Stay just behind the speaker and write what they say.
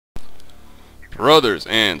Brothers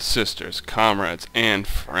and sisters, comrades and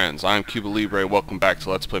friends, I'm Cuba Libre. Welcome back to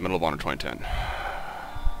Let's Play Medal of Honor 2010.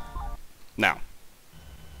 Now,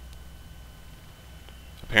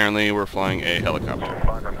 apparently we're flying a helicopter.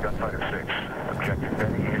 Gunfighters 6. Objective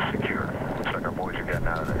Benny is secure. Looks like our boys are getting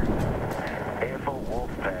out of there. AFO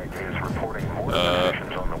Wolfpack is reporting more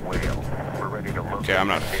conditions on the whale. We're ready to look. Okay, I'm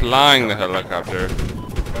not flying the helicopter.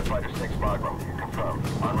 Gunfighter 6, Bagram, confirmed.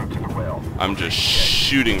 En route to the whale. I'm just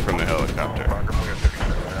shooting from the helicopter.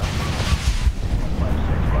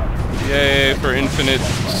 Yay for infinite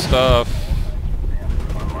stuff.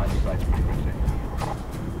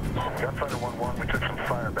 Gunfighter 1-1, we took some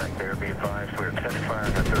fire back there. Be advised, we're test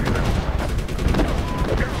firing at 30 minutes.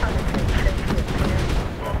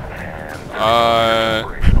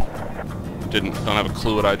 Don't have a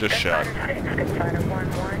clue what I just shot.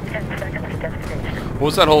 What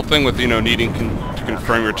was that whole thing with, you know, needing to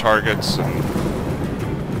confirm your targets and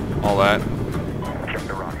all that? Check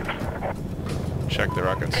the rockets. Check the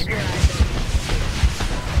rockets.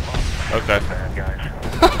 Okay. Bad guys.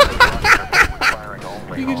 Firing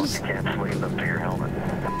only. You can just... can't sleeve them to your helmet.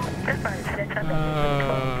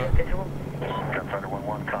 Gunfighter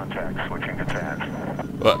 1-1 contact. Switching to TAS.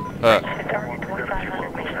 What? We've got a few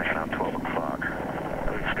locals hanging out 12 o'clock. What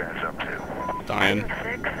are these guys up to? Dying.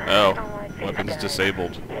 Oh. Weapons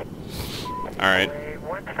disabled. Alright.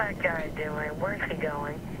 What's that guy doing? Where's he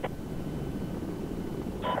going?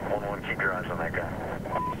 1-1, keep your eyes on that guy.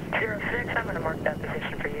 06, I'm gonna mark that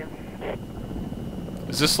position for you.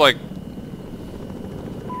 Is this like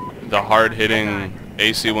the hard-hitting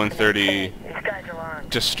AC-130 These guys are on.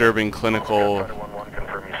 disturbing clinical Gunfighter 1-1,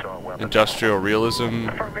 confirm you saw a weapon. industrial realism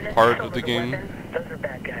part of the game? Those are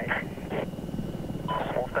bad guys.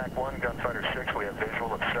 Wolfpack 1, Gunfighter 6, we have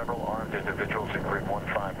visual of several armed individuals in grid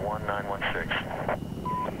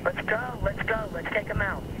 151916. Let's go, let's take them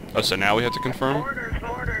out. Oh, so now we have to confirm? Mortars,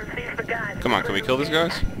 these are the guys. Come on, can we kill these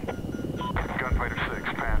guys? Gunfighter 6,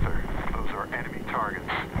 Panther, those are enemy targets.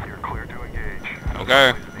 You're clear to engage.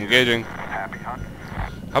 Okay, engaging. Happy hunt.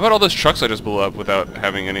 How about all those trucks I just blew up without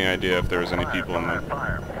having any idea if there was any people in them?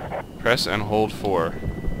 Fire. Press and hold 4.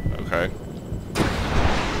 Okay.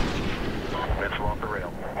 Missile off the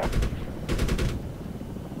rail.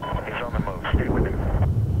 He's on the move. Stay with him.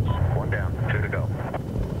 1 down, 2 to go.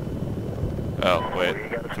 Oh, wait.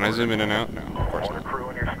 Can I zoom in and out? No, of course Order not. crew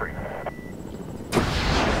on your screen.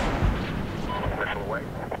 Missile away.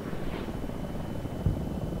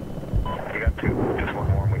 You got 2. Just 1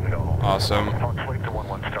 more and we can go home. Awesome. Talk slate to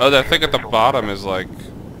 1-1 start. Oh, that thing at the bottom is like... He's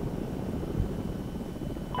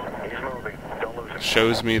moving. Don't lose him.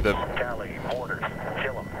 shows me the... Tally, mortars.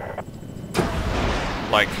 Kill him.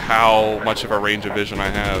 like how much of a range of vision I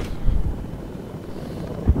have.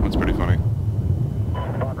 That's pretty funny.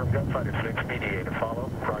 Bagram Gunfighter 6, BDA to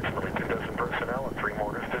follow. Approximately 2 dozen personnel and 3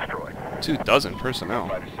 mortars destroyed. 2 dozen personnel.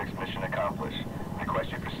 Gunfighter 6, mission accomplished.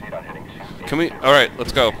 Request you proceed on heading to... Can we... Alright,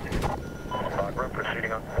 let's go. Bagram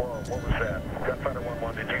proceeding on... Whoa, what was that? Gunfighter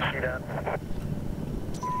 1-1, did you see that?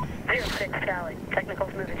 06, Tally.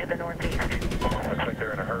 Technical's moving to the northeast. Looks like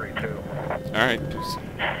they're in a hurry, too. Alright.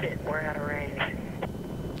 Shit, we're out of range.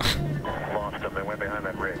 Lost them. They went behind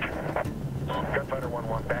that ridge. Gunfighter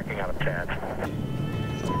 1-1 backing out of TAD.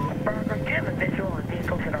 Bagram, do you have a visual on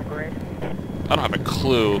vehicles in our grid? I don't have a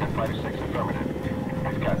clue. Gunfighter 6 affirmative.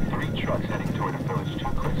 We've got 3 trucks heading toward the village 2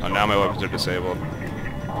 clicks. Oh, now my weapons are disabled.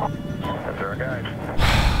 That's our guys.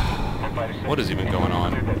 What is even going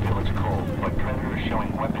on?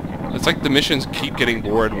 It's like the missions keep getting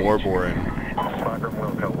more and more boring. Bagram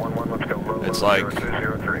Wilco 1-1, let's go. Low, It's low, like...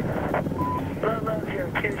 0203.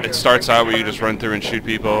 It starts out where you just run through and shoot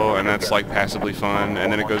people, and that's like passively fun,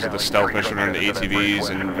 and then it goes to the stealth mission on the ATVs,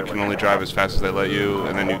 and you can only drive as fast as they let you,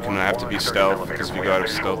 and then you can have to be stealth, because if you go out of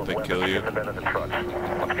stealth, they kill you.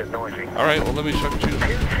 Alright, well let me shoot you.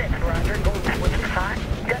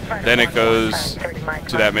 Then it goes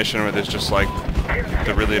to that mission where there's just like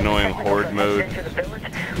the really annoying horde mode,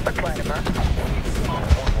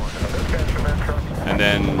 and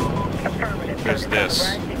then there's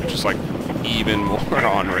this, just like even more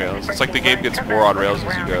on rails. It's like the game gets more on rails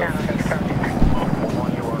as you go.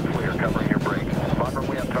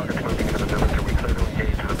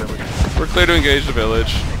 We're clear to engage the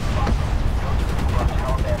village.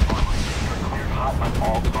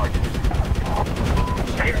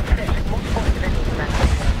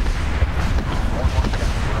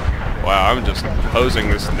 Wow, I'm just posing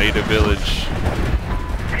this native village.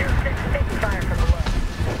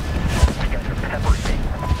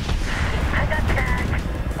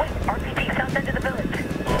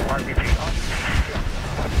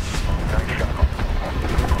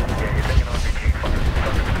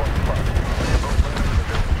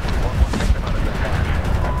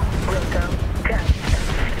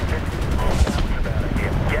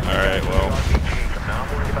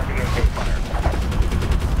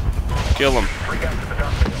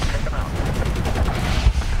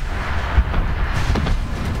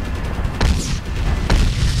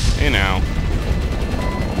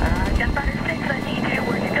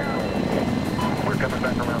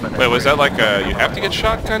 is that like a you have to get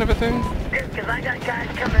shot kind of a thing? Because I got guys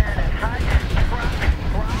coming at us. Hut, truck,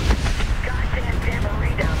 rock, goddamn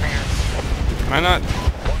jamboree down there. Am I not?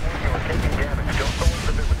 You're taking damage. Don't go into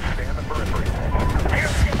the village. Stay in the periphery.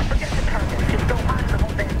 06, forget the target. Just go hide in the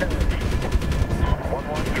whole damn village.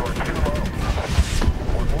 1-1, you're too low.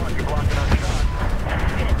 1-1, you're blocking our shot.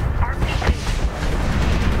 Shit, RPG.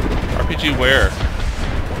 RPG where?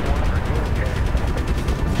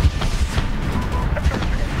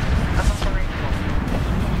 I'm operational.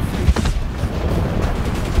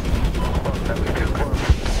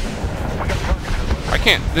 I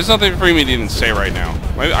can't. There's nothing for me to even say right now.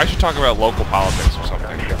 Maybe I should talk about local politics or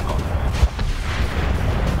something.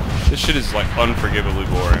 This shit is like unforgivably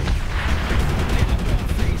boring.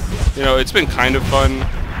 You know, it's been kind of fun,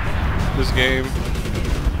 this game,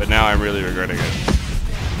 but now I'm really regretting it.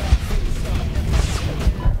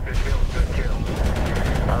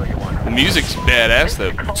 The music's badass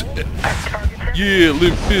though. Yeah,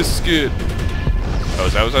 Limp Bizkit. Oh,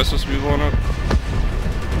 is that what I was supposed to be blowing up?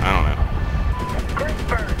 I don't know. Great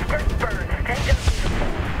burn, great burn. Take up.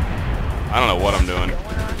 I don't know what I'm doing.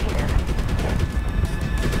 Going on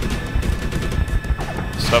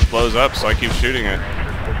here. Stuff blows up, so I keep shooting it.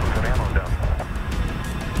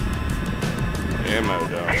 Ammo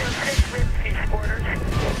dump. 06, Liberty Sporters.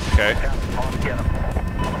 Okay.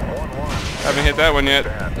 Haven't hit that one yet.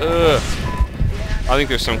 Ugh. I think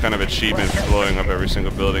there's some kind of achievement for blowing up every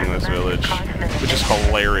single building in this village, which is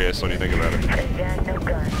hilarious when you think about it. Yeah, no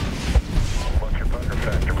gun.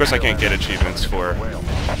 Of course, I can't get achievements for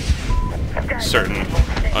certain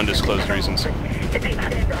undisclosed reasons. It'd be a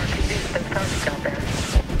shame to RPD those targets out there.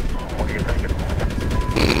 What are you thinking?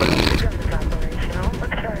 Guns operational.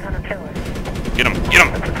 Let's try hunter killer. Get him! Get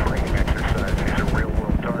him! It's a training exercise. These are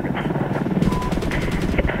real-world targets.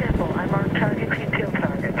 It's simple. I mark targets, you kill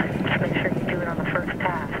targets. Just make sure you do it on the first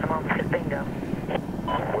pass. I'm almost at bingo.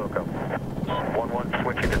 Welcome. 1-1,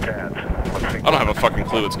 switching to tabs. Let's see. I don't have a fucking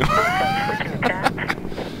clue what's going on. Switching to tabs.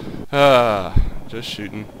 Just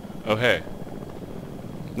shooting. Oh, hey.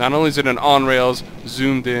 Not only is it an on-rails,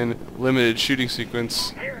 zoomed-in, limited shooting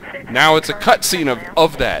sequence, now it's a cutscene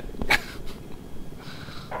of that.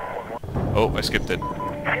 Oh, I skipped it.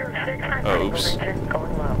 Oh, oops.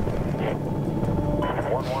 Going low.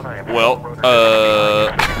 1-1, I am Well,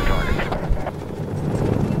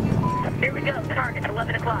 Here we go. Target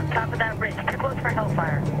 11 o'clock. Top of that ridge. Too close for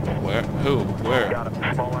hellfire. where? Who? Where? got a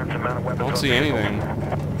small arms amount of I weapons. don't on see vehicle. anything.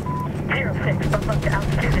 06. Bump up to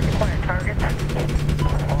altitude and acquire targets.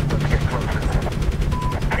 Let's get closer.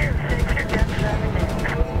 06. Your guns are in there.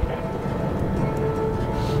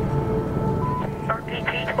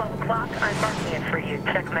 RPG 12 o'clock. I'm marking it for you.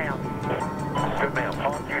 Check mail. Good mail.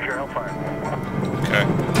 Hawk, use your hellfire. Okay.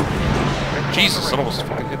 Jesus, I almost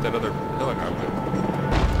fucking hit that other helicopter.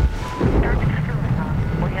 Target's still top.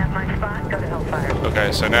 When you have my spot, go to hellfire.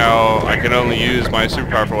 Okay, so now I can only use my super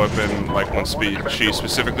powerful weapon like when she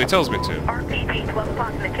specifically tells me to. RPG 12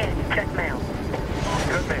 o'clock in the canyon. Check mail.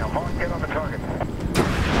 Good mail. Hawk, get on the target.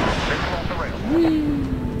 Missile off the rail.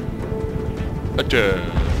 06.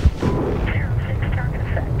 Target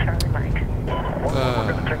effect. Charlie Mike.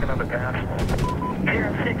 We're going to take another pass.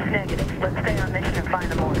 06 negative. Let's stay on mission and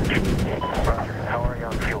find the mortars. Roger. How are you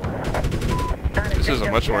on fuel? This is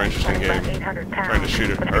a much more interesting game. Trying to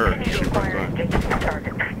shoot at her. Shoot one time.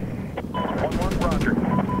 1-1, Roger.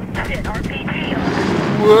 Shit, RPG.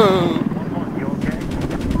 Whoa! 1-1, you okay?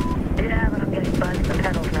 Yeah, but I'm getting buzzed the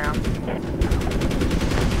pedals now.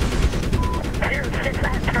 06, I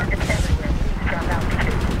have targets everywhere. Please drop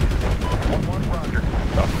altitude. 1-1, Roger.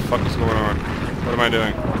 What the fuck is going on? What am I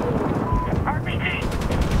doing? RPG.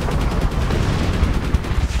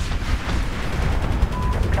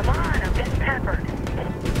 Come on, I'm getting peppered.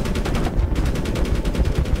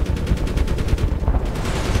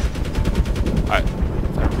 I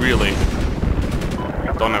really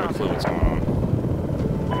don't have a clue what's going on.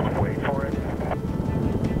 Wait for it.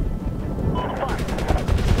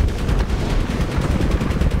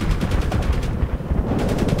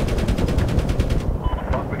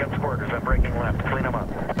 Hawk, we got squirters. I'm breaking left. Clean them up.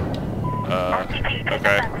 RPG, take up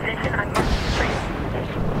Okay. that position. I'm marking the street.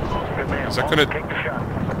 Good man. Is that Hawk, gonna- take the shot.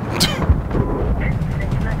 06,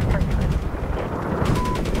 next placement.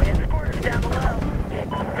 We have squirters down below.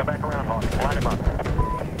 Come back around, Hawk. Line him up.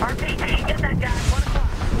 RPG, get that guy. 1 o'clock.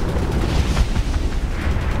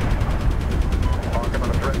 Hawk, I'm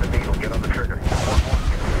gonna thread the needle. Get on the trigger. 1-1.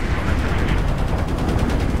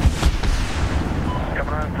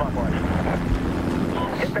 Coming around clockwise.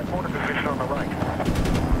 Get that mortar position on the right.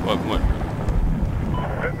 What?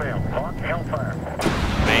 Good mail. Hawk, hellfire.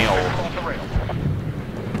 Nail. Missile off the rail.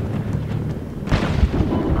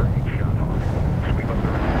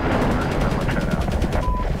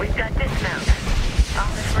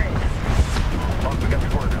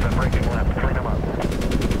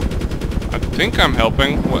 think I'm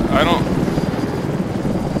helping. What? I don't...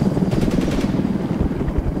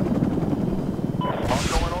 All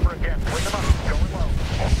going over again. Bring them up. Going low.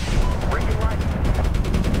 Bring it right.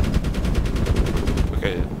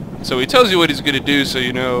 Okay. So he tells you what he's going to do so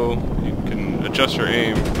you know you can adjust your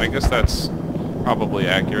aim. I guess that's probably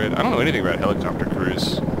accurate. I don't know anything about helicopter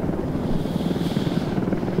crews.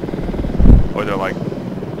 Or they're like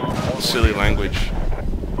silly language.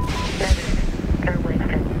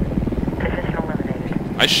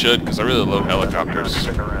 I should, because I really love helicopters.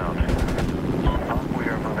 Stick around. We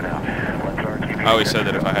are moving out. Let's RTB. I always said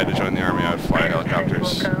that if I had to join the army, I would fly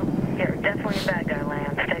helicopters. Here, definitely a bad guy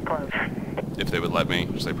land. Stay close. If they would let me,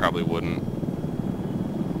 which they probably wouldn't.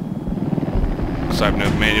 Because I have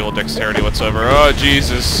no manual dexterity whatsoever. Oh,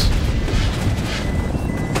 Jesus.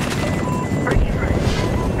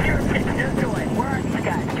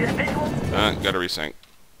 Gotta resync.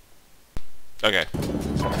 Okay.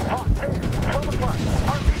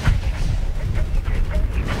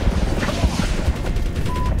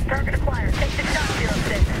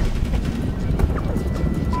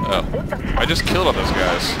 Oh. I just killed all those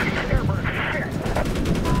guys.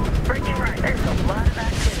 There's a lot of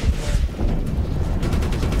activity here.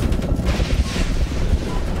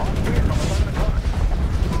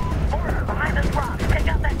 Order, behind this rock. Take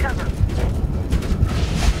out that cover.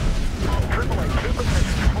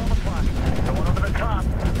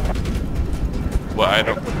 Well, I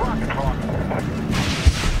don't...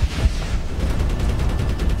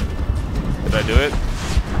 Did I do it?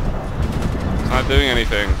 It's not doing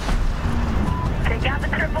anything. Take out the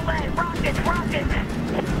AAA. Rockets, rockets.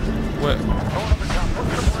 What?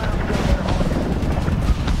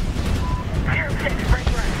 06, break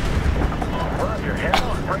right. Roger, head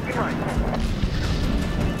on, breaking right.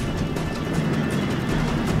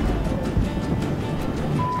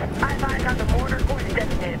 I've eyes on the mortar. Going to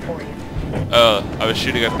detonate it for you. I was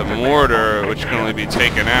shooting at the mortar, which can only be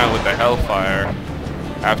taken out with the hellfire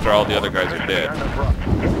after all the other guys are dead.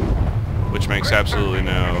 Which makes absolutely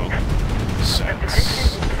no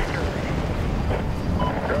sense.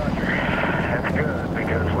 Roger. That's good,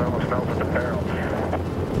 because we almost melted the barrels.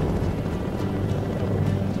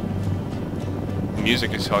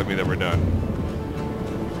 Music is telling me that we're done.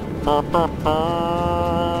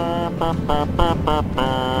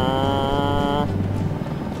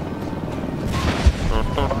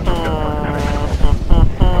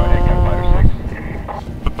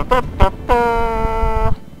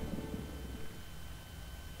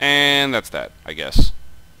 And that's that, I guess.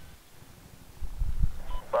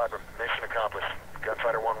 Viper, mission accomplished.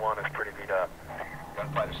 Gunfighter 1-1 is pretty beat up.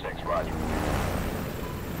 Gunfighter 6, roger.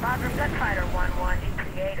 Roger, Gunfighter 1-1,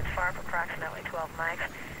 E38 is far for approximately 12 mics.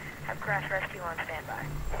 Have crash rescue on standby.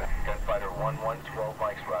 Gunfighter 1-1, 12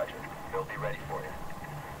 mics, roger. They'll be ready for you.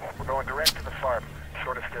 We're going direct to the farm,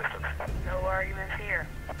 shortest distance. No arguments here.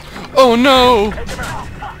 Oh no! Take him out.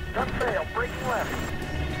 Gun fail, breaking left.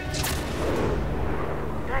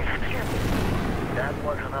 Nice kill. That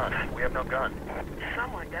wasn't us. We have no gun.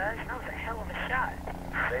 Someone does. That was a hell of a shot.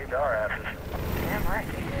 Saved our asses. Damn right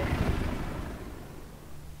they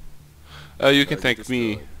did. You can thank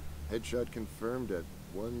me. Headshot confirmed at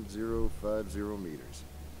 1050 meters.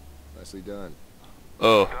 Nicely done.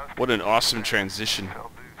 Oh, what an awesome transition.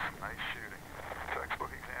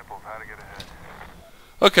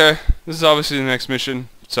 Okay, this is obviously the next mission.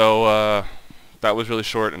 So, that was really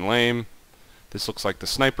short and lame. This looks like the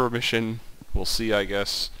sniper mission. We'll see, I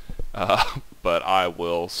guess. But I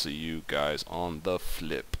will see you guys on the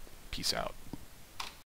flip. Peace out.